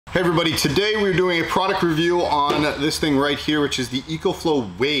Hey everybody, today we're doing a product review on this thing right here, which is the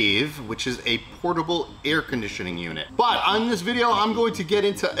EcoFlow Wave, which is a portable air conditioning unit. But on this video, I'm going to get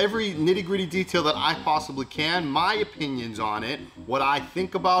into every nitty-gritty detail that I possibly can, my opinions on it, what I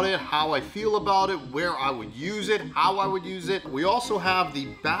think about it, how I feel about it, where I would use it, how I would use it. We also have the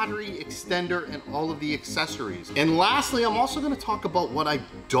battery extender and all of the accessories. And lastly, I'm also going to talk about what I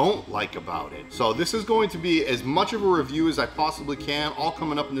don't like about it. So this is going to be as much of a review as I possibly can, all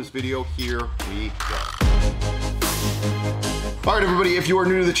coming up in this video. Here we go. All right, everybody, if you are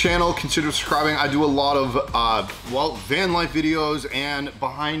new to the channel, consider subscribing. I do a lot of, VanLife videos, and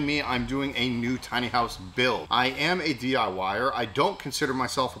behind me, I'm doing a new tiny house build. I am a DIYer. I don't consider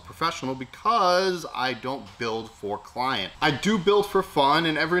myself a professional because I don't build for client. I do build for fun,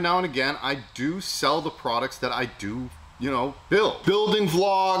 and every now and again, I do sell the products that I do build. Building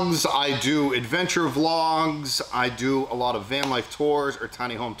vlogs, I do adventure vlogs, I do a lot of van life tours or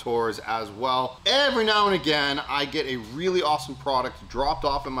tiny home tours as well. Every now and again, I get a really awesome product dropped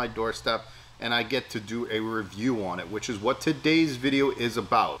off at my doorstep and I get to do a review on it, which is what today's video is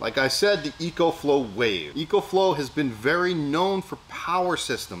about. Like I said, the EcoFlow Wave. EcoFlow has been very known for power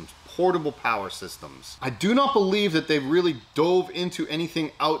systems, portable power systems. I do not believe that they've really dove into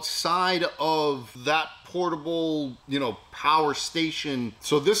anything outside of that portable, power station.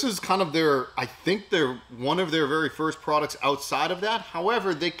 So this is kind of I think they're one of their very first products outside of that.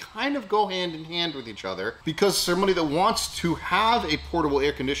 However, they kind of go hand in hand with each other because somebody that wants to have a portable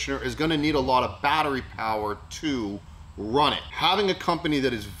air conditioner is gonna need a lot of battery power to run it. Having a company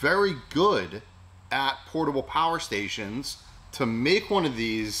that is very good at portable power stations to make one of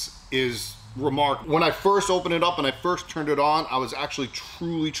these is remarkable. When I first opened it up and I first turned it on, I was actually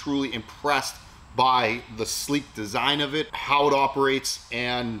truly impressed by the sleek design of it, how it operates,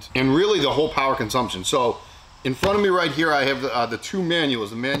 and really the whole power consumption. So in front of me right here, I have the two manuals,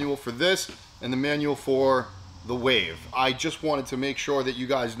 the manual for this and the manual for the Wave. I just wanted to make sure that you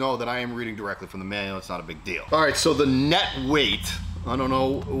guys know that I am reading directly from the manual. It's not a big deal. All right, so the net weight, I don't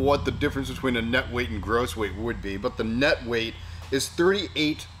know what the difference between a net weight and gross weight would be, but the net weight is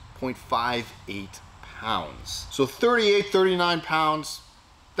 38.58 pounds. So 39 pounds,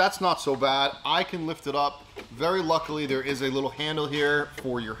 that's not so bad. I can lift it up. Very luckily, there is a little handle here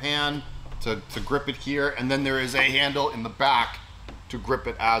for your hand to grip it here, and then there is a handle in the back to grip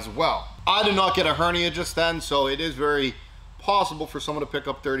it as well. I did not get a hernia just then, so it is very possible for someone to pick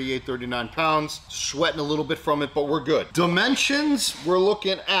up 39 pounds. Sweating a little bit from it, but we're good. Dimensions, we're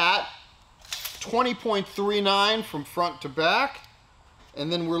looking at 20.39 from front to back,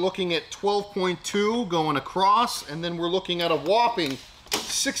 and then we're looking at 12.2 going across, and then we're looking at a whopping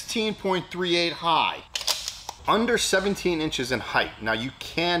 16.38 high, under 17 inches in height. Now you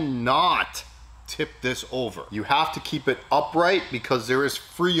cannot tip this over. You have to keep it upright because there is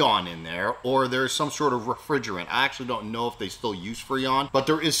Freon in there, or there's some sort of refrigerant. I actually don't know if they still use Freon, but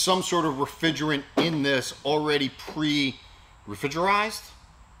there is some sort of refrigerant in this already pre-refrigerized.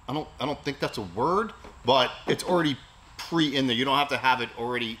 I don't think that's a word, but it's already in there. You don't have to have it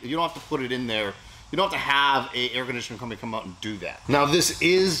already, you don't have to put it in there. You don't have to have an air conditioning company come out and do that. Now this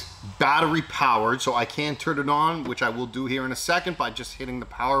is battery powered, so I can turn it on, which I will do here in a second by just hitting the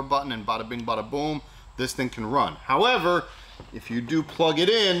power button, and bada bing, bada boom, this thing can run. However, if you do plug it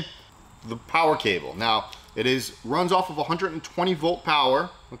in, the power cable. Now it runs off of 120 volt power,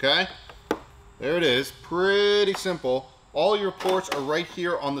 okay? There it is, pretty simple. All your ports are right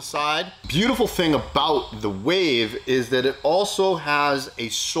here on the side. Beautiful thing about the Wave is that it also has a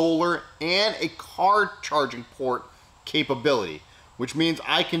solar and a car charging port capability, which means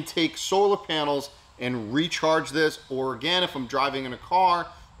I can take solar panels and recharge this, or again, if I'm driving in a car,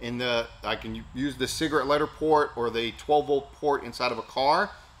 I can use the cigarette lighter port or the 12 volt port inside of a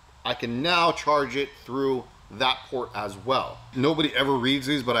car. I can now charge it through that port as well. Nobody ever reads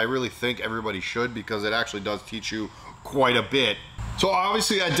these, but I really think everybody should, because it actually does teach you quite a bit. So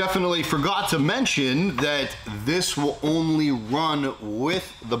obviously I definitely forgot to mention that this will only run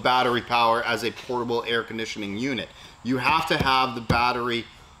with the battery power as a portable air conditioning unit. You have to have the battery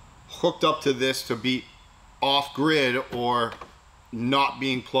hooked up to this to be off grid or not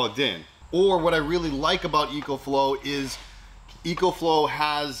being plugged in. Or what I really like about EcoFlow is EcoFlow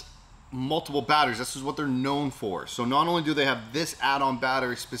has multiple batteries. This is what they're known for. So not only do they have this add-on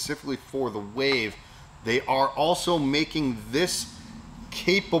battery specifically for the Wave, they are also making this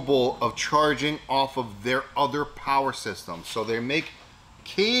capable of charging off of their other power systems. So they make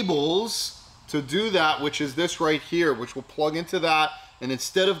cables to do that, which is this right here, which will plug into that. And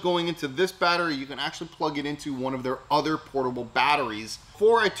instead of going into this battery, you can actually plug it into one of their other portable batteries.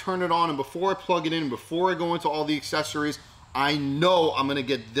 Before I turn it on and before I plug it in, before I go into all the accessories, I know I'm gonna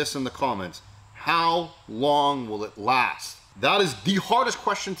get this in the comments. How long will it last? That is the hardest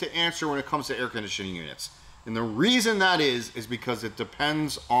question to answer when it comes to air conditioning units. And the reason that is because it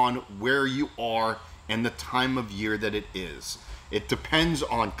depends on where you are and the time of year that it is. It depends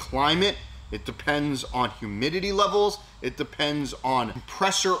on climate, it depends on humidity levels, it depends on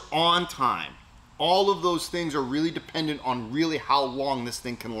compressor on time. All of those things are really dependent on really how long this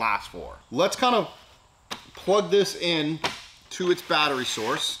thing can last for. Let's kind of plug this in to its battery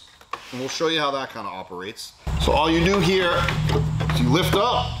source, and we'll show you how that kind of operates. So all you do here is you lift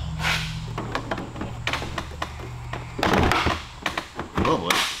up. Oh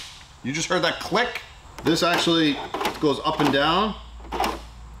boy. You just heard that click. This actually goes up and down,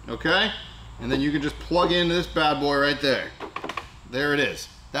 okay? And then you can just plug into this bad boy right there. There it is.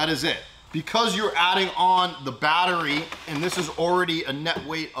 That is it. Because you're adding on the battery, and this is already a net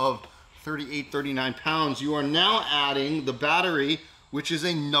weight of 38, 39 pounds, you are now adding the battery, which is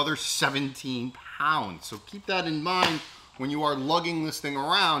another 17 pounds. So keep that in mind when you are lugging this thing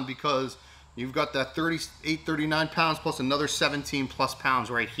around, because you've got that 38, 39 pounds plus another 17 plus pounds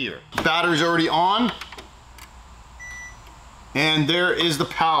right here. Battery's already on. And there is the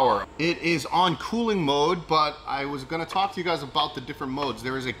power. It is on cooling mode, but I was gonna talk to you guys about the different modes.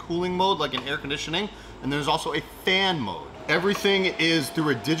 There is a cooling mode like in air conditioning, and there's also a fan mode. Everything is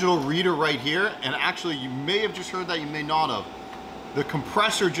through a digital reader right here, and actually you may have just heard that, you may not have. The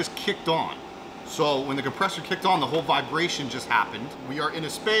compressor just kicked on. So when the compressor kicked on, the whole vibration just happened. We are in a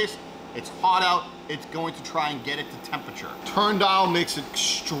space, it's hot out, it's going to try and get it to temperature. Turn dial makes it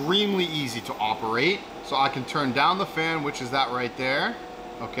extremely easy to operate. So I can turn down the fan, which is that right there,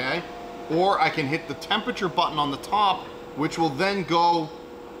 okay? Or I can hit the temperature button on the top, which will then go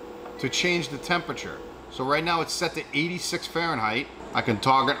to change the temperature. So right now it's set to 86 Fahrenheit. I can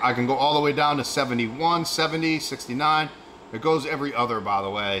go all the way down to 71, 70, 69. It goes every other, by the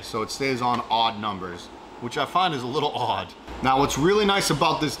way, so it stays on odd numbers, which I find is a little odd. Now, what's really nice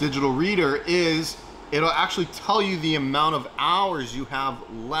about this digital reader is it'll actually tell you the amount of hours you have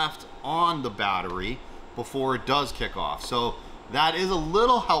left on the battery before it does kick off. So that is a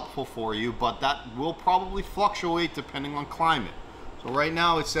little helpful for you, but that will probably fluctuate depending on climate. So right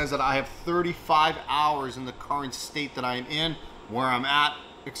now it says that I have 35 hours in the current state that I'm in, where I'm at,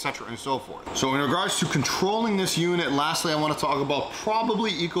 etc. and so forth. So in regards to controlling this unit, lastly, I want to talk about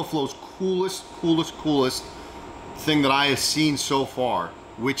probably EcoFlow's coolest thing that I have seen so far,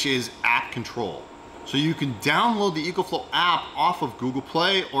 which is app control. So you can download the EcoFlow app off of Google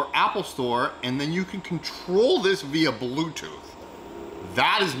Play or Apple Store, and then you can control this via Bluetooth.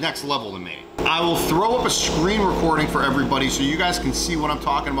 That is next level to me. I will throw up a screen recording for everybody so you guys can see what I'm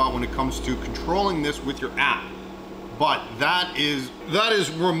talking about when it comes to controlling this with your app. But that is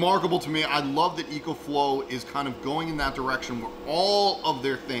remarkable to me. I love that EcoFlow is kind of going in that direction where all of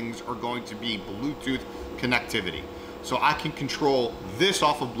their things are going to be Bluetooth connectivity. So I can control this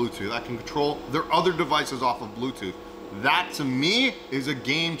off of Bluetooth. I can control their other devices off of Bluetooth. That to me is a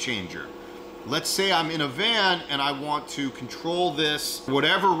game changer. Let's say I'm in a van and I want to control this for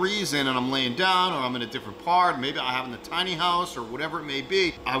whatever reason, and I'm laying down or I'm in a different part, maybe I have in a tiny house or whatever it may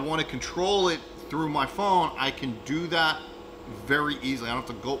be. I want to control it through my phone. I can do that very easily. I don't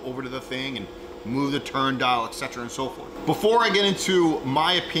have to go over to the thing and move the turn dial, etc. and so forth. Before I get into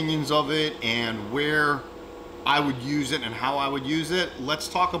my opinions of it and where I would use it and how I would use it, let's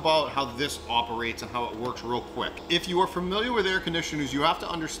talk about how this operates and how it works real quick. If you are familiar with air conditioners, you have to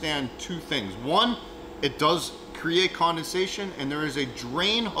understand two things. One, it does create condensation, and there is a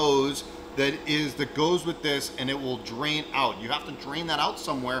drain hose that goes with this, and it will drain out. You have to drain that out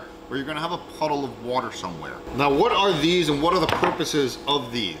somewhere, or you're gonna have a puddle of water somewhere. Now, what are these and what are the purposes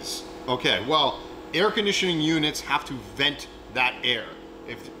of these? Okay, well, air conditioning units have to vent that air.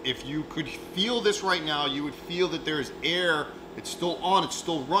 If you could feel this right now, you would feel that there's air. It's still on, it's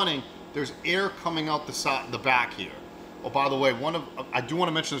still running. There's air coming out the back here. Oh, by the way, I do want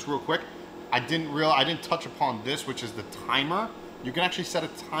to mention this real quick. I didn't touch upon this, which is the timer. You can actually set a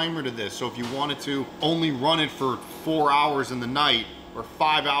timer to this. So if you wanted to only run it for 4 hours in the night or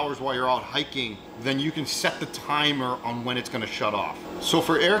 5 hours while you're out hiking, then you can set the timer on when it's gonna shut off. So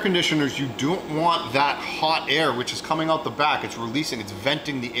for air conditioners, you don't want that hot air, which is coming out the back. It's releasing, it's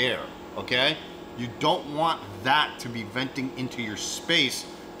venting the air, okay? You don't want that to be venting into your space,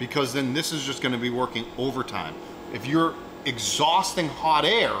 because then this is just gonna be working overtime. If you're exhausting hot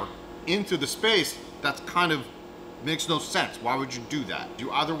air into the space, that's kind of makes no sense. Why would you do that?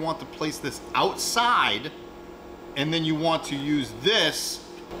 You either want to place this outside, and then you want to use this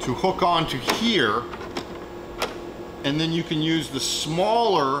to hook onto here, and then you can use the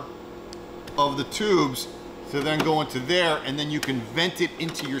smaller of the tubes to then go into there, and then you can vent it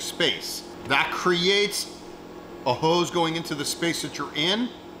into your space. That creates a hose going into the space that you're in,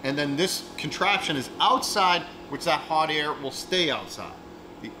 and then this contraption is outside, which that hot air will stay outside.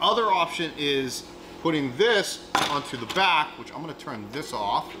 The other option is putting this onto the back, which I'm gonna turn this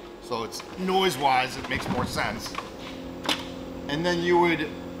off, so it's noise-wise, it makes more sense. And then you would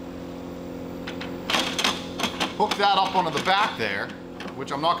hook that up onto the back there,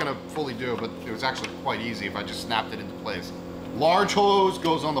 which I'm not gonna fully do, but it was actually quite easy if I just snapped it into place. Large hose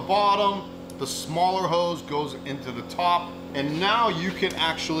goes on the bottom, the smaller hose goes into the top, and now you can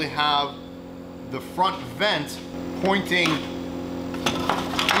actually have the front vent pointing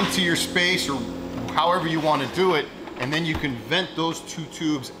into your space, or however you want to do it, and then you can vent those two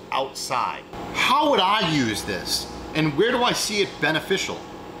tubes outside. How would I use this? And where do I see it beneficial?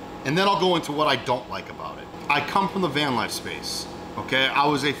 And then I'll go into what I don't like about it. I come from the van life space, okay? I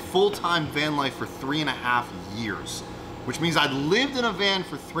was a full-time van life for 3.5 years, which means I lived in a van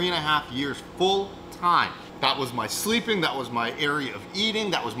for 3.5 years full time. That was my sleeping, that was my area of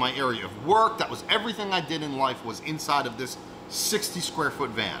eating, that was my area of work, that was everything I did in life was inside of this 60 square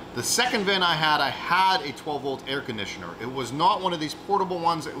foot van. The second van I had a 12 volt air conditioner. It was not one of these portable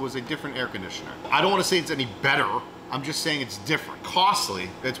ones, it was a different air conditioner. I don't want to say it's any better, I'm just saying it's different. Costly,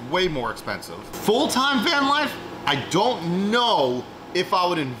 it's way more expensive. Full-time van life, I don't know if I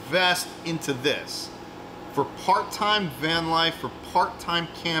would invest into this. For part-time van life, for part-time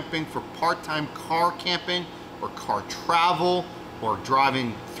camping, for part-time car camping, or car travel, or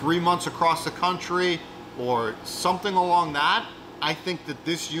driving 3 months across the country, or something along that, I think that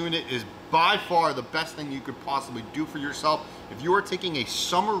this unit is by far the best thing you could possibly do for yourself. If you are taking a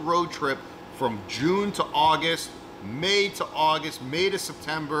summer road trip from June to August, May to August, May to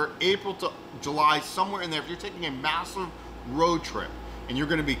September, April to July, somewhere in there, if you're taking a massive road trip and you're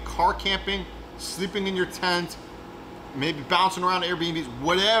gonna be car camping, sleeping in your tent, maybe bouncing around Airbnbs,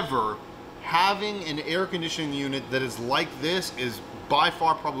 whatever, having an air conditioning unit that is like this is by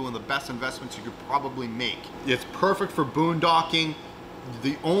far probably one of the best investments you could probably make. It's perfect for boondocking.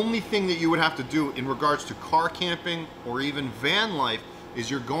 The only thing that you would have to do in regards to car camping or even van life is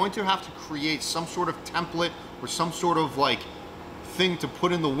you're going to have to create some sort of template or some sort of like thing to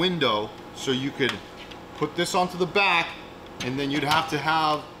put in the window, so you could put this onto the back, and then you'd have to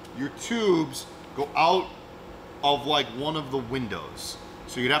have your tubes go out of like one of the windows.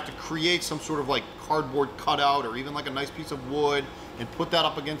 So you'd have to create some sort of like cardboard cutout or even like a nice piece of wood and put that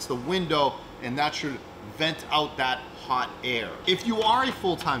up against the window, and that should vent out that hot air. If you are a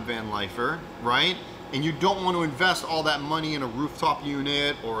full-time van lifer, right, and you don't want to invest all that money in a rooftop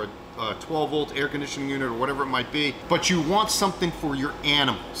unit or a 12 volt air conditioning unit or whatever it might be, but you want something for your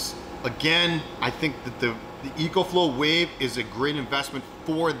animals, again, I think that the EcoFlow Wave is a great investment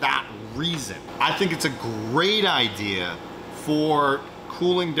for that reason. I think it's a great idea for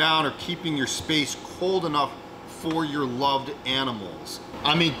cooling down or keeping your space cold enough for your loved animals.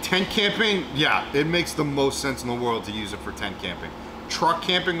 I mean, tent camping, yeah, it makes the most sense in the world to use it for tent camping. Truck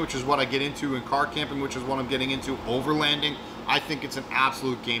camping, which is what I get into, and car camping, which is what I'm getting into, overlanding, I think it's an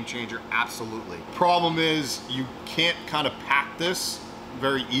absolute game changer, absolutely. Problem is, you can't kind of pack this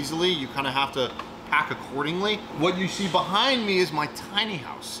very easily. You kind of have to pack accordingly. What you see behind me is my tiny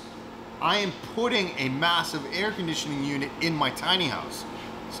house. I am putting a massive air conditioning unit in my tiny house.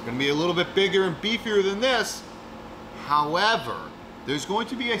 It's gonna be a little bit bigger and beefier than this. However, there's going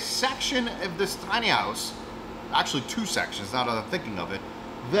to be a section of this tiny house, actually 2 sections now that I'm thinking of it,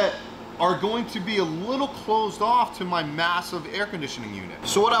 that are going to be a little closed off to my massive air conditioning unit.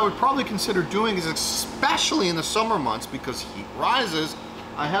 So what I would probably consider doing is, especially in the summer months because heat rises,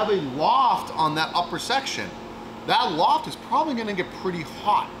 I have a loft on that upper section. That loft is probably gonna get pretty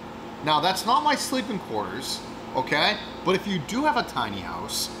hot. Now that's not my sleeping quarters, okay? But if you do have a tiny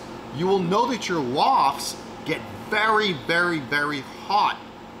house, you will know that your lofts get very, very, very hot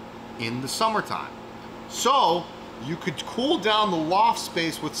in the summertime. So you could cool down the loft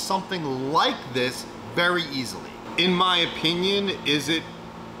space with something like this very easily. In my opinion, is it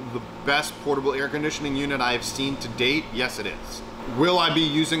the best portable air conditioning unit I have seen to date? Yes, it is. Will I be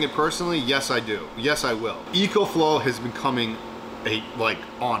using it personally? Yes, I do. Yes, I will. EcoFlow has been coming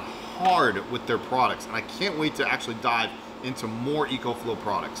on hard with their products, and I can't wait to actually dive into more EcoFlow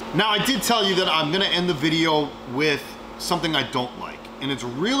products. Now, I did tell you that I'm gonna end the video with something I don't like, and it's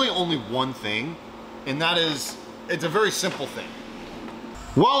really only one thing, and that is, it's a very simple thing.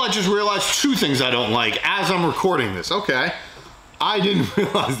 Well, I just realized 2 things I don't like as I'm recording this. Okay, I didn't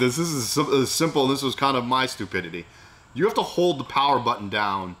realize this. This is simple. This was kind of my stupidity. You have to hold the power button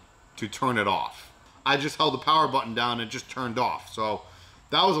down to turn it off. I just held the power button down and it just turned off. So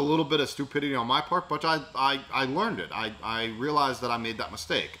That was a little bit of stupidity on my part, but I learned it. I realized that I made that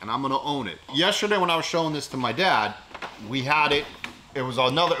mistake, and I'm gonna own it. Yesterday when I was showing this to my dad, we had it, it was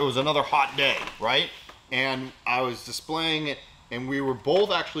another hot day, right? And I was displaying it, and we were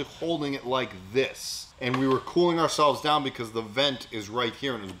both actually holding it like this. And we were cooling ourselves down because the vent is right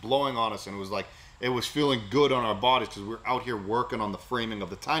here, and it was blowing on us, and it was like, it was feeling good on our bodies because we were out here working on the framing of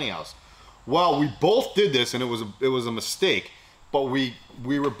the tiny house. Well, we both did this, and it was a mistake, but we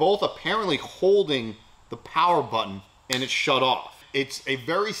were both apparently holding the power button, and it shut off. It's a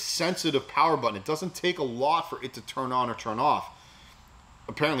very sensitive power button. It doesn't take a lot for it to turn on or turn off.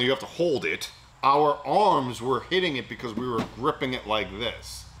 Apparently, you have to hold it. Our arms were hitting it because we were gripping it like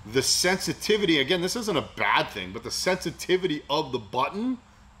this. The sensitivity, again, this isn't a bad thing, but the sensitivity of the button,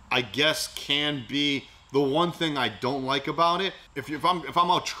 I guess, can be the one thing I don't like about it. If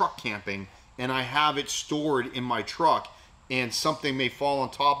I'm out truck camping and I have it stored in my truck and something may fall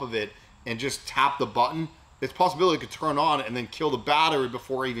on top of it and just tap the button, it's possible it could turn on and then kill the battery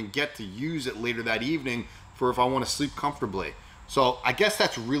before I even get to use it later that evening for if I want to sleep comfortably. So I guess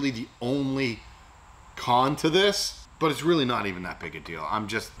that's really the only con to this, but it's really not even that big a deal.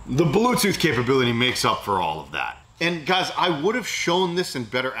 The Bluetooth capability makes up for all of that. And guys, I would have shown this in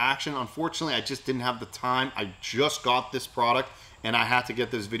better action. Unfortunately, I just didn't have the time. I just got this product and I had to get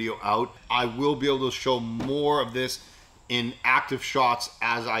this video out. I will be able to show more of this in active shots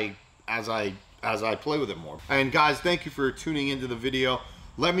as I play with it more. And guys, thank you for tuning into the video.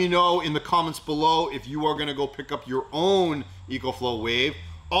 Let me know in the comments below if you are gonna go pick up your own EcoFlow Wave.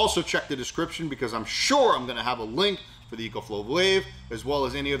 Also check the description because I'm sure I'm gonna have a link for the EcoFlow Wave as well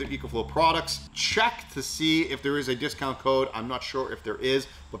as any other EcoFlow products. Check to see if there is a discount code. I'm not sure if there is,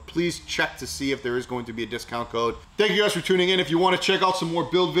 but please check to see if there is going to be a discount code. Thank you guys for tuning in. If you want to check out some more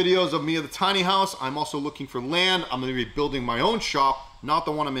build videos of me at the tiny house, I'm also looking for land. I'm going to be building my own shop, not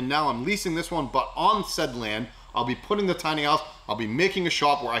the one I'm in now. I'm leasing this one, but on said land, I'll be putting the tiny house. I'll be making a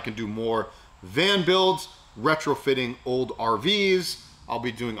shop where I can do more van builds, retrofitting old RVs. I'll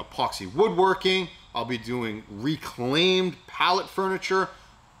be doing epoxy woodworking. I'll be doing reclaimed pallet furniture,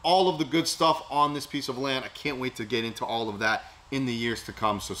 all of the good stuff on this piece of land. I can't wait to get into all of that in the years to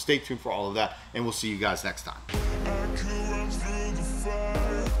come. So stay tuned for all of that, and we'll see you guys next time. I could run through the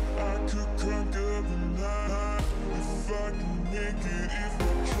fire, I could conquer the night, if I can make it, if